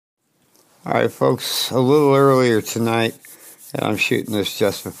All right, folks, a little earlier tonight, and I'm shooting this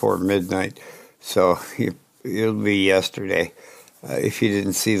just before midnight, so it'll be yesterday. If you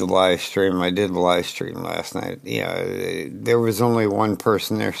didn't see the live stream, I did the live stream last night. Yeah, there was only one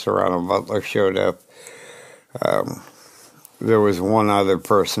person there, Serrano Butler showed up. There was one other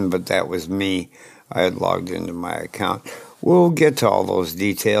person, but that was me. I had logged into my account. We'll get to all those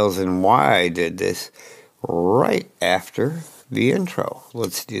details and why I did this right after the intro.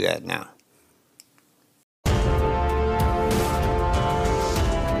 Let's do that now.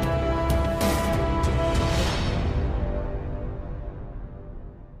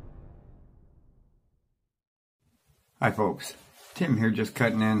 Hi folks, Tim here, just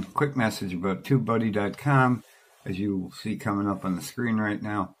cutting in. Quick message about tubeBuddy.com. As you will see coming up on the screen right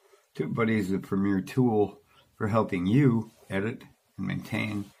now, tubeBuddy is the premier tool for helping you edit and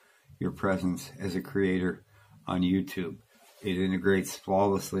maintain your presence as a creator on YouTube. It integrates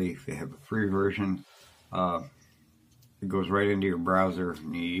flawlessly. If you have a free version, it goes right into your browser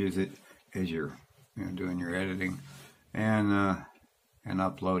and you use it as you're doing your editing and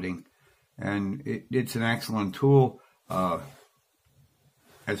uploading. And it's an excellent tool.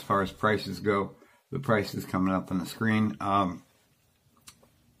 As far as prices go, the price is coming up on the screen.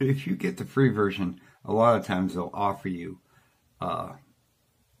 If you get the free version, a lot of times they'll offer you,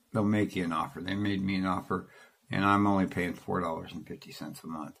 they'll make you an offer. They made me an offer, and I'm only paying $4.50 a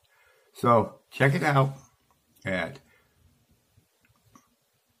month. So check it out at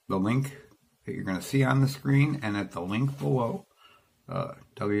the link that you're going to see on the screen and at the link below,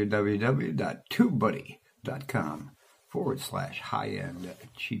 www.tubebuddy.com/high-end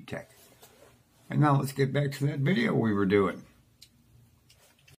cheap tech. And now let's get back to that video we were doing.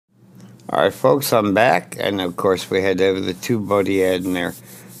 Alright folks, I'm back, and of course we had to have the tubeBuddy ad in there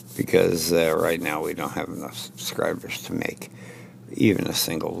because right now we don't have enough subscribers to make even a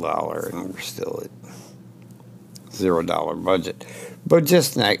single dollar, and we're still at $0 budget. But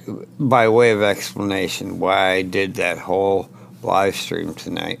just by way of explanation why I did that whole live stream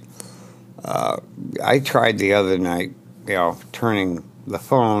tonight, I tried the other night, turning the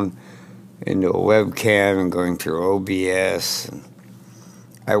phone into a webcam and going through OBS, and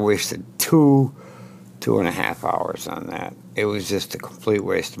I wasted two and a half hours on that. It was just a complete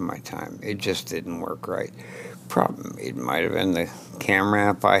waste of my time. It just didn't work right. It might have been the camera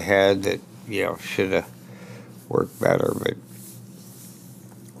app I had that should have worked better, but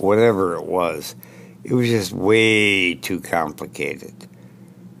whatever it was just way too complicated.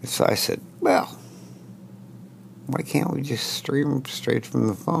 So I said, well, why can't we just stream straight from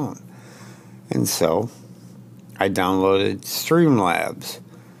the phone? And so I downloaded Streamlabs.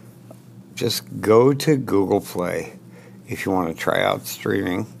 Just go to Google Play if you want to try out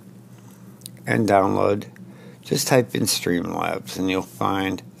streaming and download. Just type in Streamlabs and you'll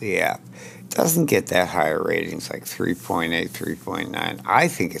find the app. It doesn't get that higher ratings, like 3.8, 3.9. I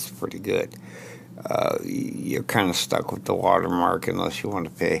think it's pretty good. You're kind of stuck with the watermark unless you want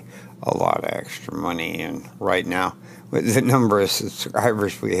to pay a lot of extra money. And right now, with the number of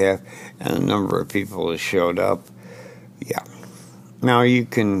subscribers we have and the number of people who showed up, yeah. Now you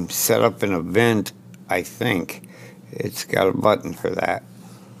can set up an event, I think. It's got a button for that.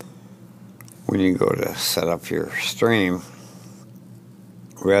 When you go to set up your stream,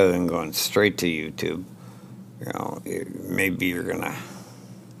 rather than going straight to YouTube, maybe you're going to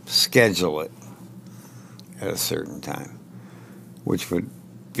schedule it at a certain time, which would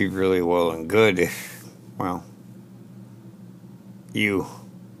be really well and good if, you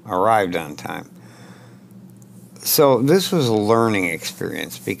arrived on time. So this was a learning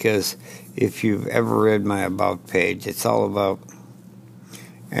experience, because if you've ever read my About page, it's all about,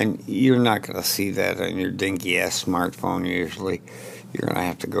 and you're not going to see that on your dinky-ass smartphone usually. You're going to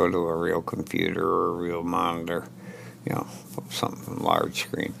have to go to a real computer or a real monitor, something large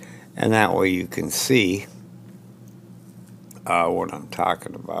screen. And that way you can see what I'm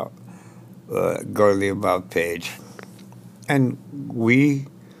talking about. Go to the About page, and we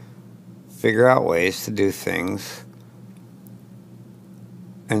figure out ways to do things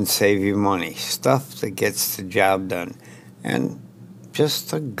and save you money. Stuff that gets the job done. And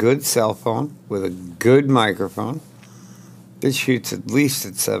just a good cell phone with a good microphone that shoots at least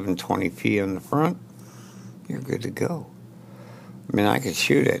at 720p on the front, you're good to go. I mean, I could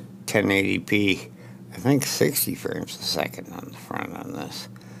shoot at 1080p, I think 60 frames a second on the front on this.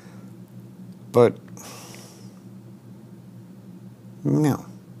 But no,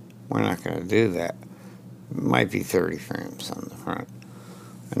 we're not going to do that. It might be 30 frames on the front.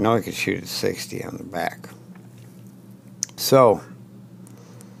 I know I could shoot at 60 on the back. So,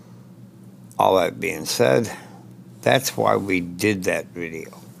 all that being said, that's why we did that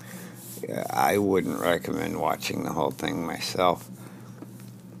video. I wouldn't recommend watching the whole thing myself.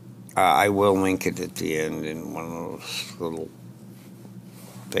 I will link it at the end in one of those little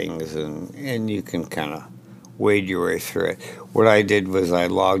things, and you can kind of wade your way through it. What I did was I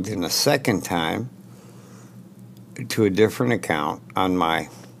logged in a second time to a different account on my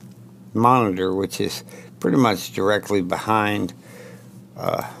monitor, which is pretty much directly behind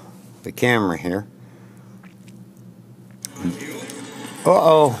the camera here.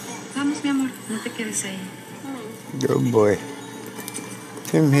 Uh-oh. Vamos, mi amor, no te quedes ahí. Good boy.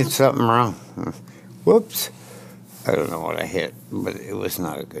 Tim hit something wrong. Whoops. I don't know what I hit, but it was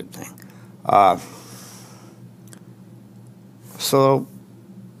not a good thing. So,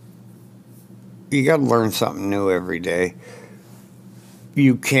 you got to learn something new every day.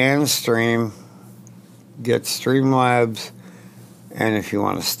 You can stream, get Streamlabs, and if you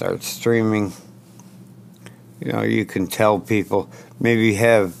want to start streaming, you know, you can tell people. Maybe you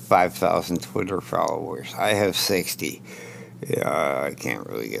have 5,000 Twitter followers. I have 60. Yeah, I can't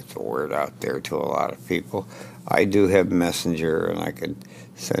really get the word out there to a lot of people. I do have Messenger, and I could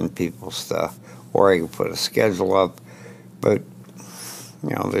send people stuff, or I could put a schedule up. But,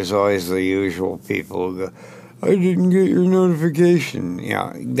 you know, there's always the usual people who go, I didn't get your notification.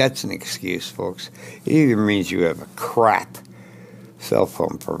 Yeah, that's an excuse, folks. It either means you have a crap cell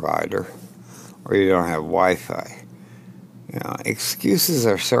phone provider, or you don't have Wi-Fi. You know, excuses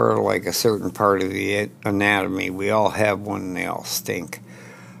are sort of like a certain part of the anatomy. We all have one, and they all stink.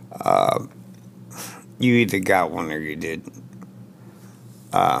 You either got one or you didn't.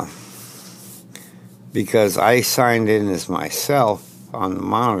 Because I signed in as myself on the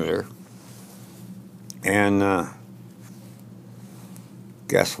monitor, and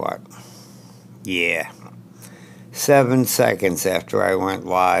guess what? Yeah. 7 seconds after I went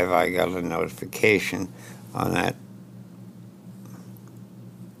live, I got a notification on that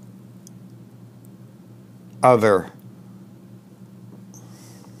other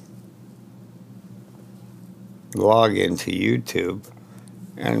login to YouTube,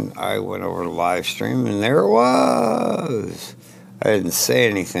 and I went over to live stream, and there it was. I didn't say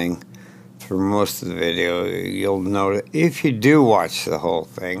anything through most of the video. You'll notice, if you do watch the whole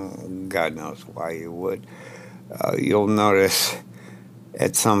thing, God knows why you would, you'll notice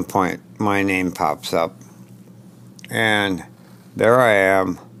at some point my name pops up, and there I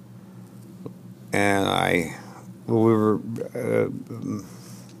am, and we were,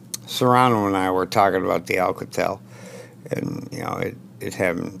 Serrano and I were talking about the Alcatel, and, you know, it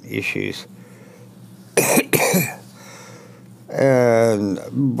having issues.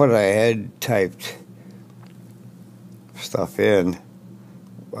 But I had typed stuff in.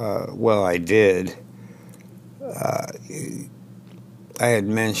 Well, I did. I had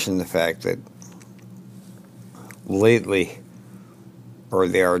mentioned the fact that lately, or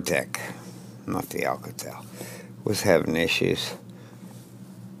the Artec, not the Alcatel, was having issues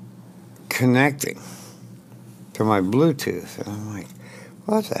connecting to my Bluetooth. And I'm like,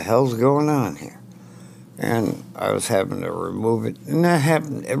 what the hell's going on here? And I was having to remove it. And that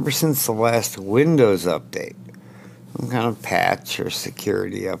happened ever since the last Windows update. Some kind of patch or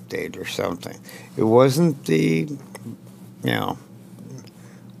security update or something. It wasn't the, you know,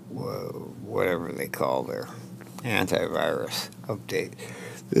 whatever they call their antivirus update.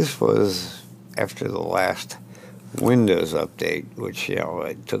 This was after the last Windows update, which, you know,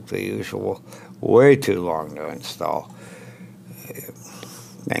 it took the usual way too long to install.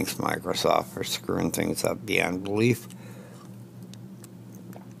 Thanks, Microsoft, for screwing things up beyond belief.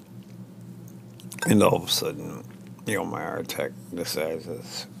 And all of a sudden, you know, my Artec decides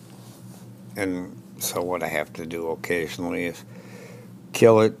this. And so what I have to do occasionally is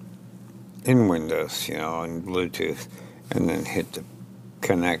kill it in Windows, you know, in Bluetooth, and then hit the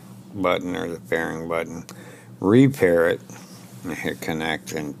connect button or the pairing button, repair it, and hit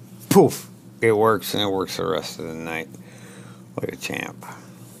connect, and poof, it works, and it works the rest of the night like a champ.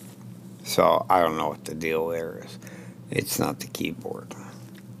 So I don't know what the deal there is. It's not the keyboard.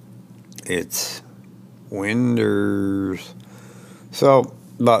 It's Windows. So,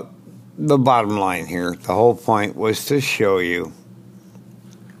 but the bottom line here, the whole point was to show you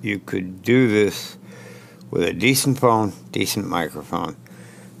could do this with a decent phone, decent microphone,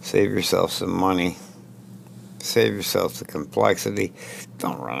 save yourself some money, save yourself the complexity.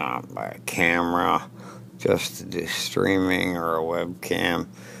 Don't run out and buy a camera just to do streaming or a webcam,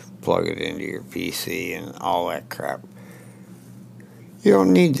 plug it into your PC and all that crap. You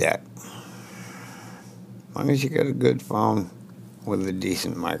don't need that. As long as you got a good phone with a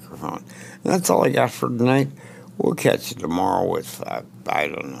decent microphone. And that's all I got for tonight. We'll catch you tomorrow with, I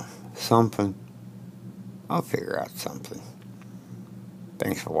don't know, something. I'll figure out something.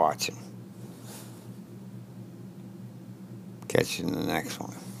 Thanks for watching. Catch you in the next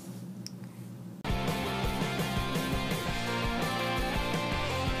one.